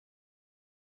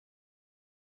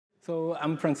So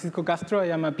I'm Francisco Castro. I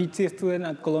am a PhD student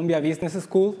at Columbia Business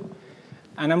School.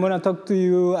 And I'm going to talk to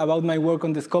you about my work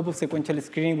on the scope of sequential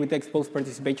screening with exposed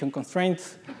participation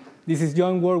constraints. This is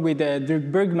joint work with Dirk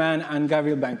Bergemann and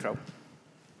Gabriel Weintraub.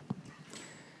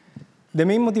 The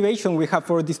main motivation we have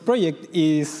for this project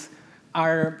is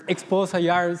our exposed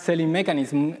IR selling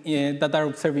mechanism that are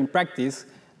observed in practice.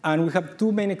 And we have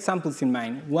two main examples in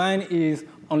mind. One is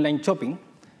online shopping.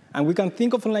 And we can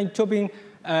think of online shopping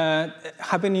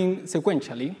happening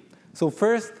sequentially. So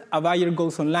first, a buyer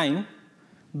goes online,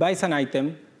 buys an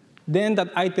item, then that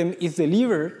item is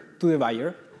delivered to the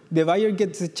buyer. The buyer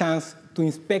gets a chance to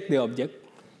inspect the object.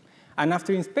 And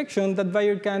after inspection, that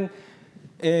buyer can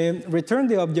return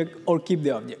the object or keep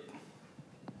the object.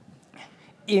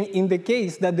 In the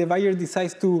case that the buyer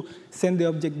decides to send the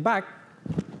object back,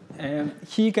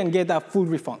 he can get a full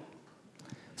refund.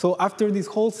 So after this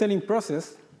whole selling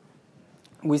process,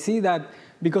 we see that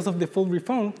because of the full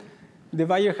refund, the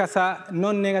buyer has a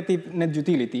non-negative net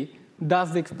utility, thus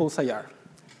the exposed IR.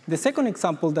 The second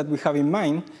example that we have in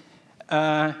mind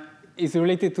is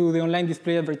related to the online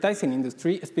display advertising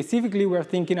industry. Specifically, we're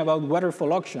thinking about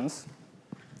waterfall auctions.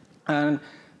 And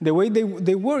the way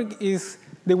they work is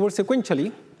they work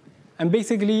sequentially. And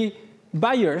basically,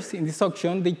 buyers in this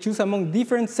auction, they choose among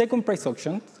different second price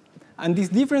auctions. And these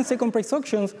different second price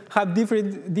auctions have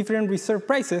different reserve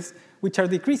prices, which are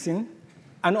decreasing.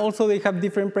 And also, they have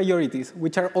different priorities,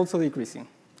 which are also decreasing.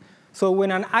 So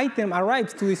when an item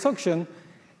arrives to this auction,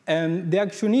 the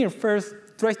auctioneer first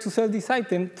tries to sell this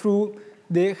item through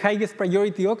the highest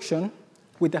priority auction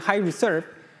with a high reserve.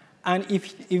 And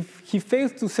if he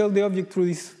fails to sell the object through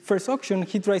this first auction,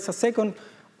 he tries a second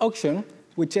auction,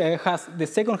 which has the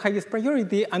second highest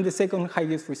priority and the second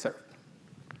highest reserve.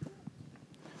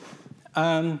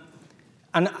 And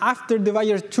after the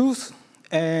buyer chooses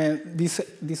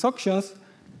these auctions,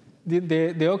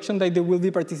 the auction that they will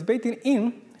be participating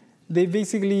in, they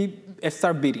basically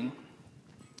start bidding.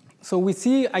 So we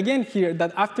see again here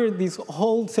that after this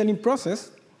whole selling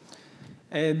process,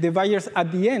 the buyers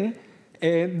at the end,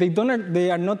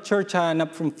 they are not charged an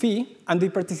upfront fee, and they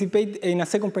participate in a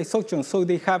second price auction. So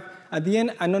they have at the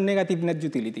end a non-negative net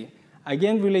utility,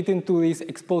 again relating to this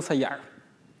exposed IR.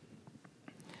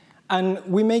 And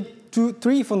we make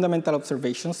three fundamental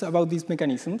observations about these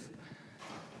mechanisms.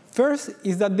 First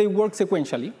is that they work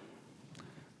sequentially.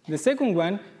 The second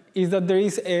one is that there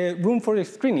is room for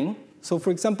screening. So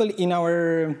for example, in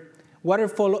our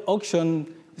waterfall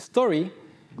auction story,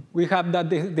 we have that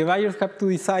the buyers have to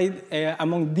decide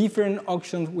among different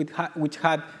auctions which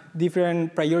had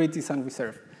different priorities and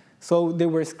reserve. So they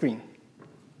were screened.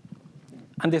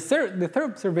 And the third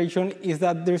observation is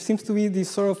that there seems to be this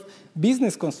sort of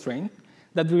business constraint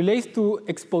that relates to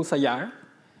exposed IR.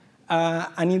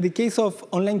 And in the case of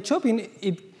online shopping,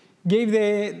 it gave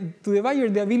to the buyer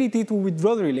the ability to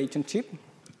withdraw the relationship.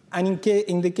 And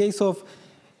in the case of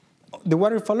the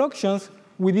waterfall auctions,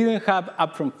 we didn't have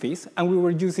upfront fees, and we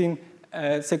were using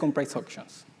second price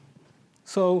auctions.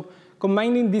 So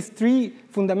combining these three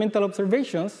fundamental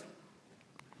observations,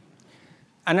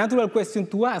 a natural question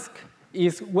to ask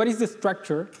is, what is the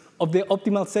structure of the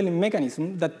optimal selling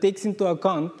mechanism that takes into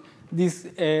account these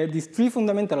three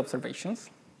fundamental observations?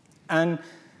 And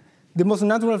the most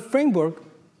natural framework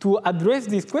to address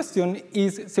this question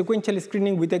is sequential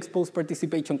screening with exposed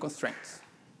participation constraints.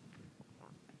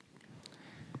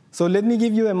 So let me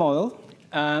give you a model.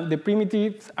 The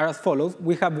primitives are as follows.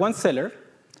 We have one seller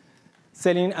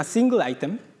selling a single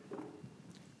item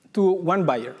to one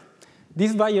buyer.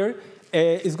 This buyer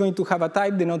is going to have a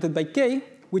type denoted by K,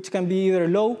 which can be either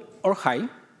low or high.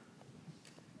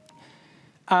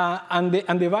 And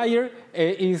the buyer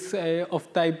is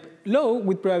of type low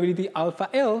with probability alpha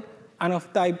L, and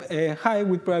of type high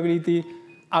with probability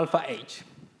alpha H.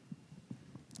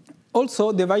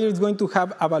 Also, the buyer is going to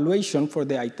have a valuation for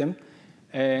the item,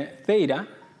 theta,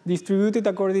 distributed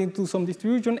according to some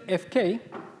distribution, Fk,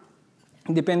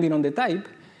 depending on the type.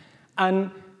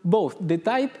 And both the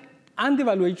type and the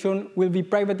valuation will be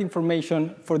private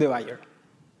information for the buyer.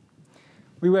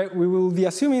 We will be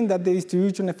assuming that the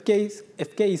distribution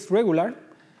Fk is regular,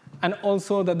 and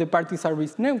also that the parties are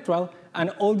risk neutral, and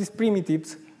all these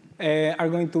primitives are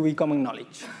going to be common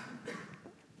knowledge.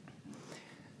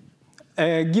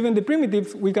 Given the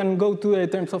primitives, we can go to the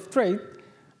terms of trade.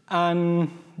 And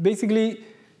basically,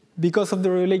 because of the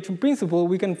relation principle,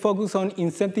 we can focus on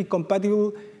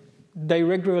incentive-compatible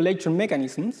direct relation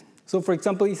mechanisms. So for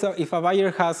example, if a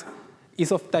buyer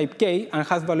is of type K and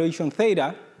has valuation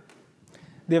theta,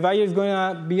 the buyer is going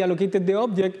to be allocated the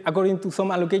object according to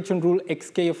some allocation rule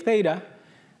xk of theta,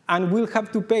 and will have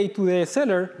to pay to the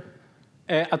seller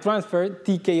a transfer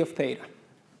tk of theta.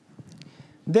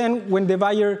 Then when the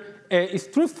buyer is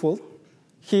truthful,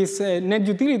 his net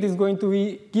utility is going to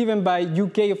be given by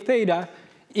uk of theta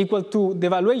equal to the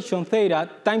valuation theta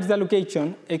times the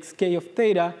allocation xk of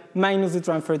theta minus the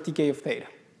transfer tk of theta.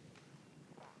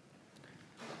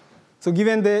 So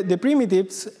given the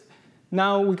primitives,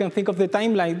 now we can think of the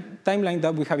timeline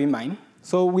that we have in mind.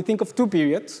 So we think of two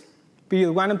periods,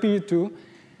 period 1 and period 2.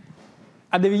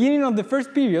 At the beginning of the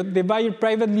first period, the buyer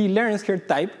privately learns her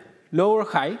type, low or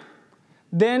high.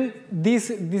 Then this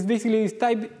basically this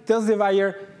type tells the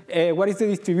buyer what is the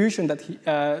distribution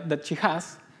that she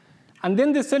has. And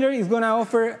then the seller is going to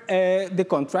offer the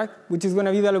contract, which is going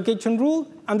to be the allocation rule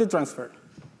and the transfer.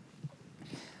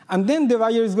 And then the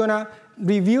buyer is going to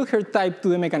reveal her type to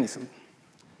the mechanism.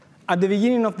 At the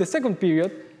beginning of the second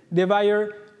period, the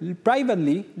buyer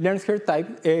privately learns her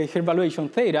type, her valuation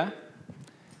theta,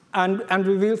 and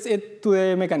reveals it to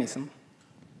the mechanism.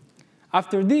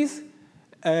 After this,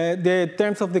 the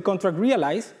terms of the contract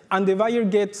realize, and the buyer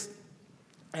gets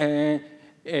her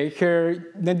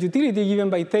net utility given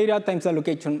by theta times the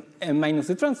allocation minus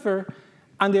the transfer,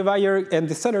 and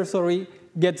the seller,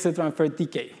 gets the transfer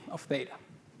tk of theta.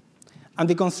 And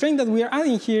the constraint that we are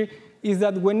adding here is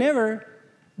that whenever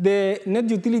the net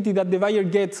utility that the buyer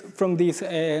gets from this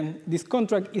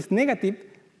contract is negative,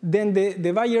 then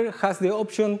the buyer has the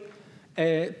option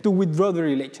to withdraw the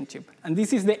relationship. And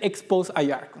this is the expose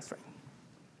IR constraint.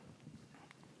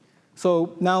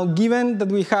 So now, given that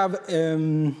we have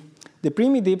the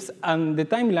primitives and the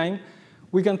timeline,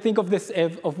 we can think of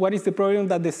what is the problem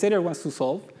that the seller wants to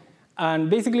solve. And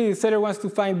basically, the seller wants to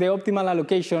find the optimal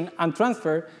allocation and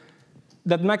transfer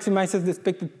that maximizes the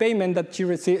expected payment that he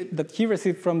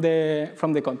received from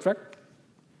the contract,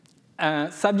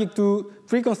 subject to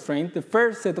three constraints. The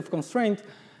first set of constraints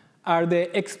are the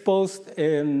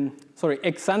ex-ante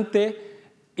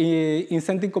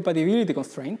incentive compatibility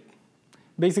constraint.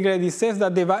 Basically, this says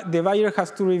that the buyer has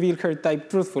to reveal her type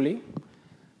truthfully.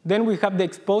 Then we have the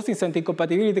exposed incentive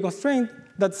compatibility constraint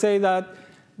that say that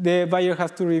the buyer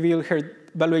has to reveal her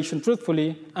valuation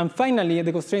truthfully. And finally,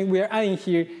 the constraint we are adding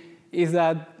here is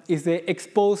the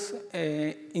exposed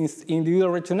individual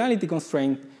rationality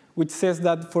constraint, which says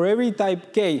that for every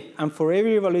type k and for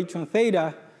every evaluation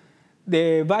theta,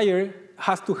 the buyer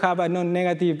has to have a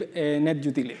non-negative net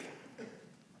utility.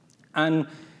 And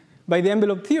by the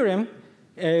envelope theorem,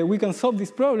 we can solve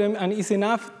this problem, and it's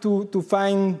enough to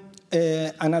find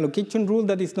an allocation rule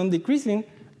that is non-decreasing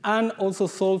and also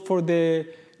solve for the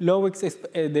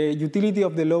utility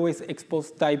of the lowest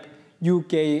exposed type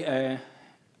uk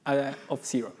of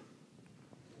 0.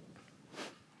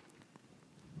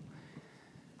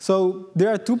 So there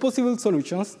are two possible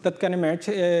solutions that can emerge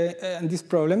in this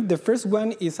problem. The first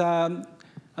one is a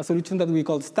solution that we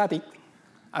call static.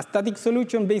 A static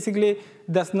solution basically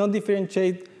does not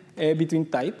differentiate between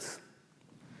types.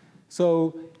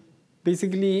 So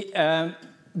basically, the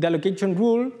allocation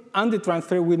rule and the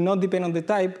transfer will not depend on the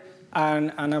type,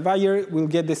 and a buyer will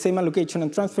get the same allocation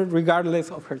and transfer regardless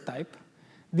of her type.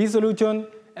 This solution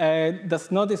does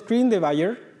not screen the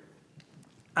buyer,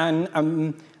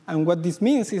 and what this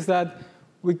means is that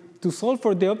to solve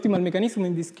for the optimal mechanism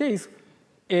in this case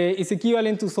is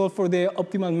equivalent to solve for the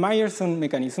optimal Meyerson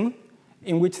mechanism,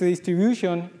 in which the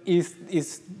distribution is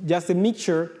just a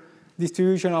mixture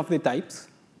distribution of the types.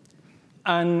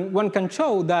 And one can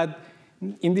show that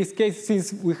in this case,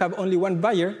 since we have only one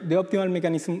buyer, the optimal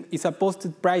mechanism is a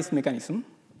posted price mechanism,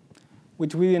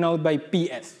 which we denote by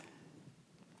PS.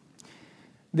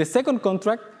 The second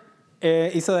contract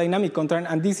is a dynamic contract,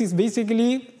 and this is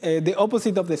basically the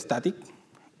opposite of the static.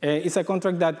 It's a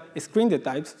contract that screens the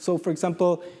types. So for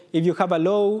example, if we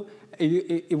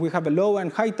have a low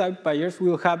and high type buyers, we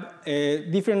will have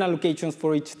different allocations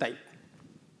for each type.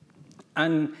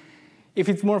 And if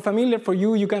it's more familiar for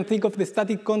you, you can think of the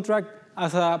static contract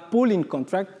as a pooling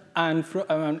contract, and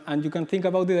you can think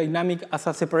about the dynamic as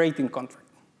a separating contract.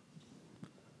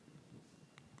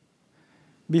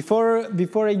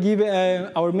 Before I give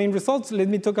our main results, let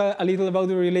me talk a little about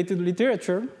the related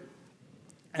literature.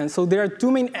 And so there are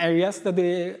two main areas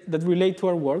that relate to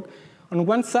our work. On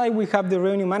one side, we have the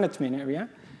revenue management area.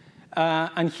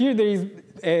 And here there is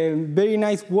very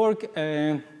nice work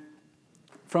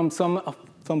from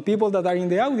some people that are in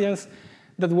the audience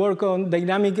that work on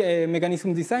dynamic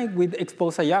mechanism design with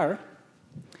exposed IR.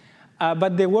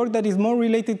 But the work that is more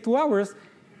related to ours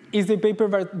is the paper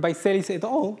by Celis et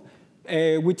al.,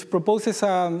 which proposes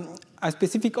a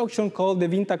specific auction called the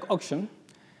Weintraub auction.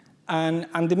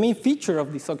 And the main feature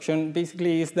of this auction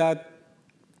basically is that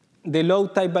the low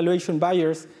type valuation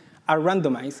buyers are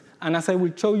randomized. And as I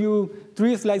will show you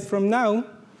 3 slides from now,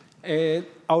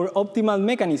 our optimal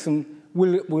mechanism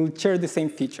will share the same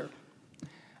feature.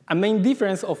 A main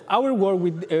difference of our work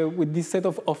with this set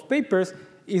of papers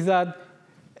is that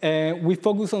we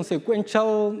focus on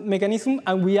sequential mechanism,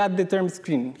 and we add the term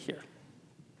screening here.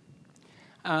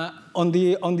 On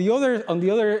the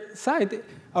other side,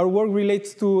 our work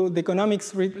relates to the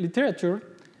economics literature,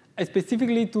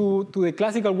 specifically to the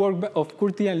classical work of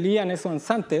Curti and Lee and Esso and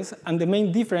Santes. And the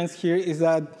main difference here is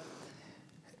that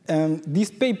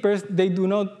these papers, they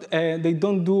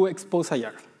don't do expose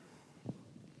IR.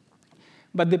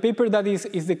 But the paper that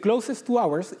is the closest to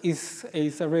ours is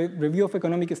a review of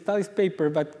economic studies paper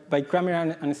by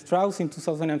Kramer and Strauss in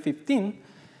 2015.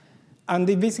 And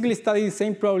they basically study the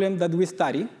same problem that we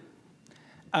study.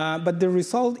 But the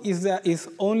result is that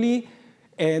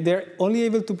they're only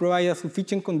able to provide a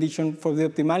sufficient condition for the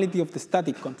optimality of the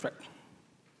static contract.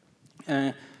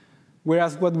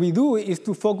 Whereas what we do is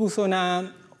to focus on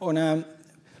a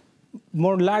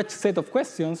more large set of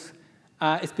questions.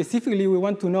 Specifically, we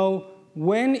want to know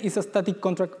when is a static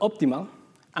contract optimal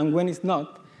and when it's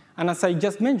not. And as I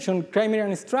just mentioned, Kramer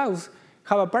and Strauss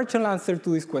have a partial answer to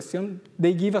this question.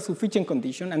 They give a sufficient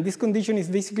condition, and this condition is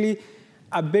basically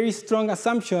a very strong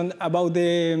assumption about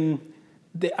a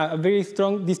very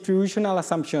strong distributional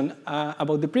assumption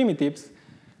about the primitives.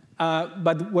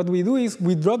 But what we do is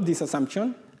we drop this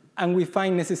assumption, and we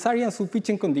find necessary and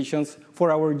sufficient conditions for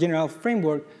our general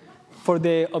framework for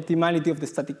the optimality of the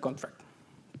static contract.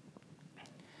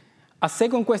 A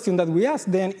second question that we ask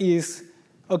then is,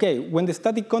 OK, when the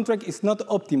static contract is not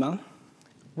optimal,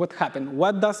 what happened?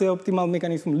 What does the optimal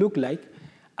mechanism look like?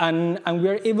 And we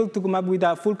are able to come up with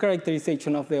a full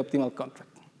characterization of the optimal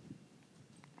contract.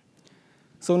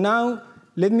 So now,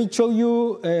 let me show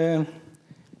you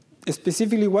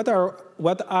specifically what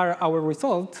are our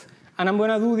results. And I'm going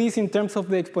to do this in terms of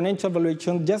the exponential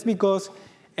evaluation, just because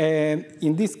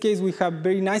in this case, we have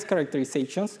very nice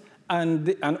characterizations.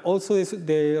 And also,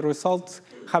 the results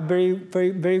have very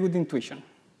good intuition.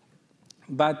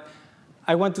 But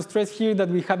I want to stress here that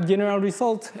we have general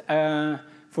results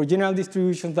for general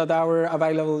distributions that are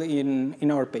available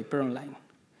in our paper online.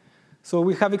 So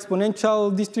we have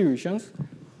exponential distributions.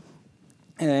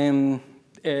 The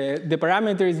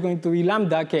parameter is going to be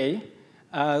lambda k.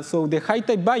 So the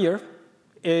high-type Bayer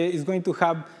is going to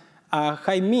have a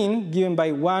high mean given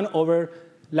by 1 over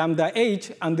lambda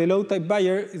h, and the low-type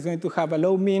Bayer is going to have a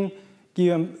low mean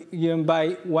given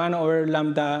by 1 over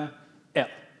lambda L.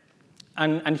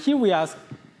 And here we ask,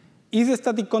 is the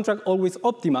static contract always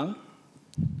optimal?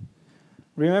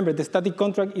 Remember, the static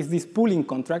contract is this pooling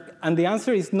contract, and the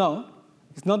answer is no.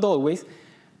 It's not always.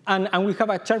 And we have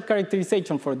a sharp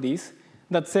characterization for this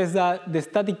that says that the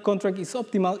static contract is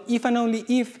optimal if and only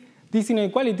if this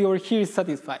inequality over here is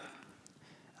satisfied.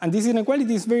 And this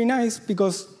inequality is very nice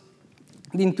because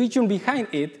the intuition behind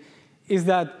it is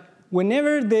that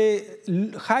whenever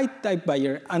the high-type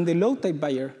Bayer and the low-type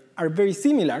Bayer are very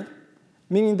similar,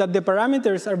 meaning that the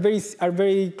parameters are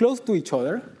very close to each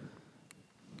other,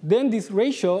 then this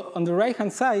ratio on the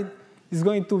right-hand side is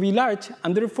going to be large,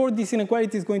 and therefore this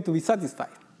inequality is going to be satisfied.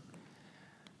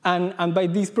 And by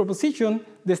this proposition,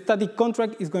 the static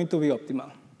contract is going to be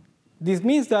optimal. This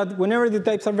means that whenever the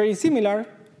types are very similar,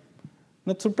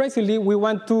 not surprisingly, we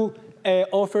want to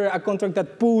offer a contract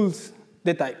that pools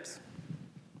the types.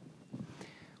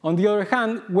 On the other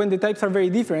hand, when the types are very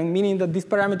different, meaning that these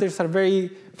parameters are very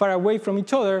far away from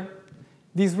each other,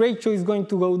 this ratio is going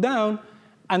to go down,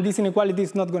 and this inequality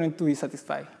is not going to be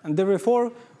satisfied. And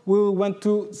therefore, we will want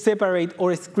to separate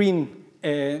or screen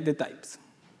the types.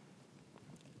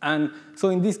 And so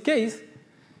in this case,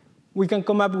 we can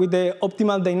come up with the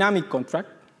optimal dynamic contract.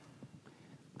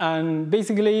 And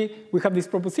basically, we have this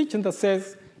proposition that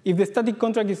says, if the static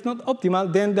contract is not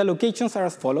optimal, then the allocations are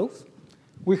as follows.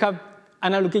 We have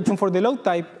an allocation for the low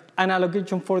type, and an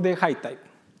allocation for the high type.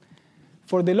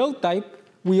 For the low type,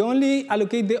 we only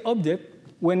allocate the object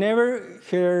whenever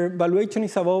her valuation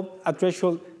is above a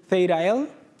threshold theta L,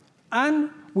 and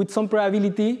with some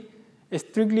probability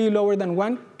strictly lower than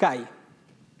 1 chi.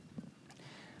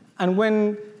 And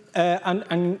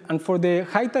for the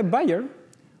high type Bayer,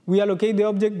 we allocate the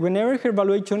object whenever her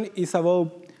valuation is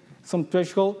above some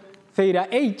threshold theta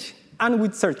h, and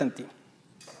with certainty.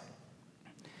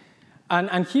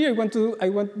 And here I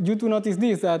want you to notice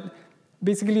this, that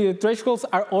basically the thresholds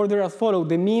are ordered as follows.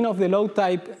 The mean of the low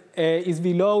type is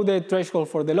below the threshold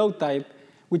for the low type,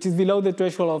 which is below the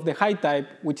threshold of the high type,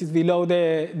 which is below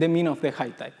the mean of the high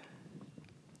type.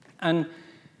 And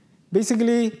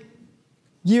basically,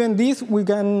 given this, we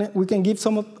can give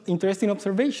some interesting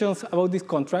observations about this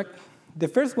contract. The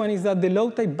first one is that the low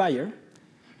type Bayer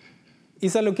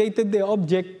is allocated the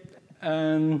object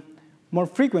more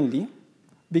frequently,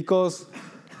 because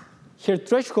her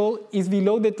threshold is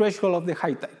below the threshold of the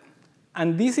high type.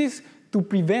 And this is to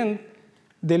prevent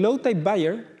the low type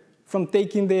buyer from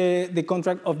taking the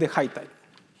contract of the high type.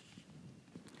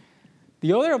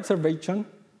 The other observation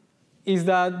is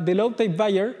that the low type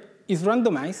buyer is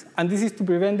randomized, and this is to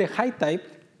prevent the high type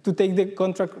to take the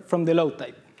contract from the low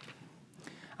type.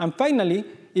 And finally,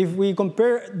 if we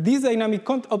compare this dynamic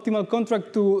optimal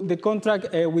contract to the contract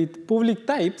with public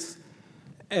types,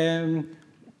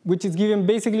 which is given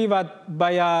basically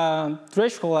by a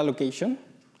threshold allocation.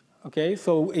 Okay,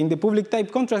 so in the public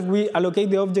type contract, we allocate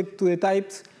the object to the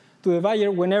types to the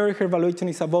buyer whenever her valuation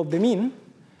is above the mean.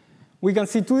 We can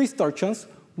see two distortions.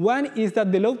 One is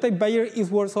that the low type buyer is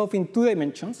worse off in 2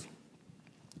 dimensions,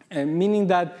 meaning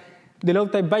that the low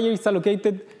type buyer is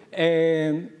allocated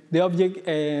the object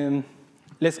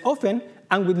less often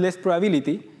and with less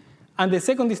probability. And the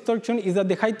second distortion is that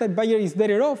the high type buyer is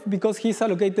better off because he's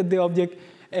allocated the object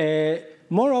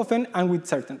more often and with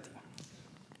certainty.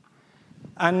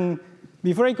 And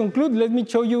before I conclude, let me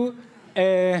show you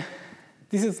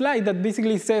this slide that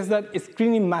basically says that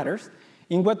screening matters.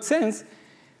 In what sense?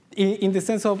 In the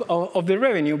sense of the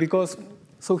revenue, because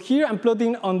so here I'm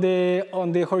plotting on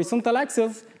the horizontal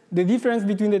axis the difference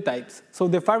between the types. So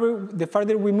the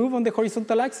farther we move on the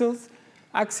horizontal axis,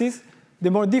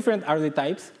 the more different are the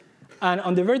types. And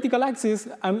on the vertical axis,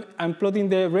 I'm plotting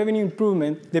the revenue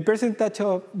improvement, the percentage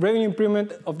of revenue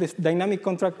improvement of this dynamic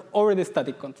contract over the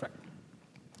static contract.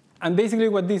 And basically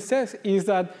what this says is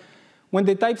that when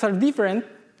the types are different,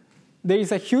 there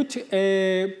is a huge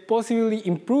possibility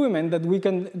improvement that we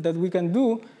can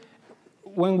do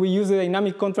when we use the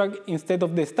dynamic contract instead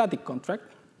of the static contract.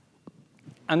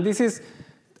 And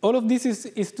all of this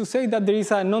is to say that there is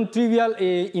a non-trivial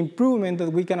improvement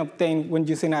that we can obtain when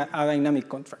using a dynamic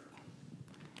contract.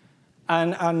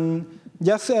 And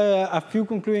just a few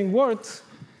concluding words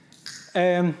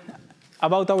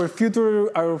about our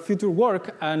future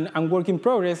work and work in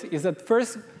progress is that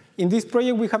first, in this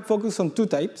project, we have focused on 2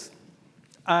 types.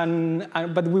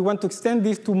 But we want to extend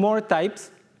this to more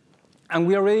types. And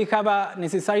we already have a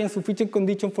necessary and sufficient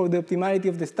condition for the optimality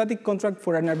of the static contract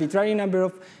for an arbitrary number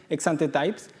of ex-ante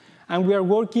types. And we are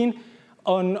working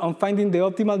on finding the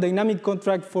optimal dynamic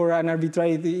contract for an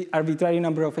arbitrary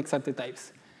number of ex-ante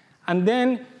types. And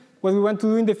then what we want to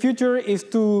do in the future is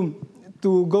to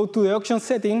go to the auction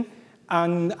setting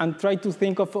and try to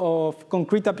think of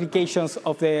concrete applications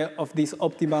of this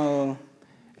optimal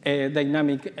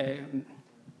dynamic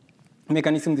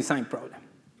mechanism design problem.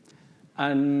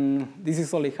 And this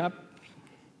is all I have.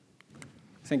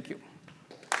 Thank you.